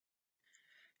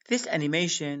This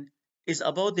animation is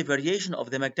about the variation of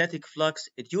the magnetic flux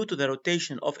due to the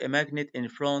rotation of a magnet in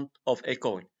front of a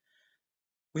coil.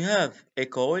 We have a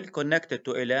coil connected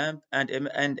to a lamp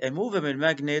and a movable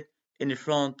magnet in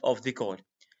front of the coil.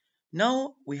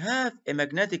 Now we have a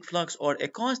magnetic flux or a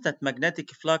constant magnetic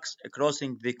flux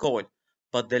crossing the coil,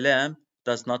 but the lamp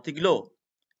does not glow.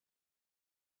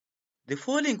 The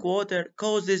falling water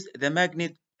causes the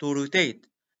magnet to rotate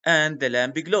and the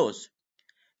lamp glows.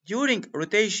 During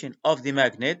rotation of the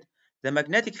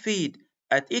magnetic field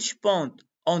at each point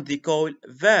on the coil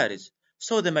varies.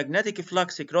 So the magnetic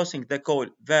flux crossing the coil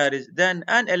varies, then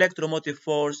an electromotive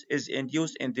force is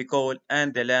induced in the coil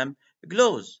and the lamp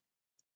glows.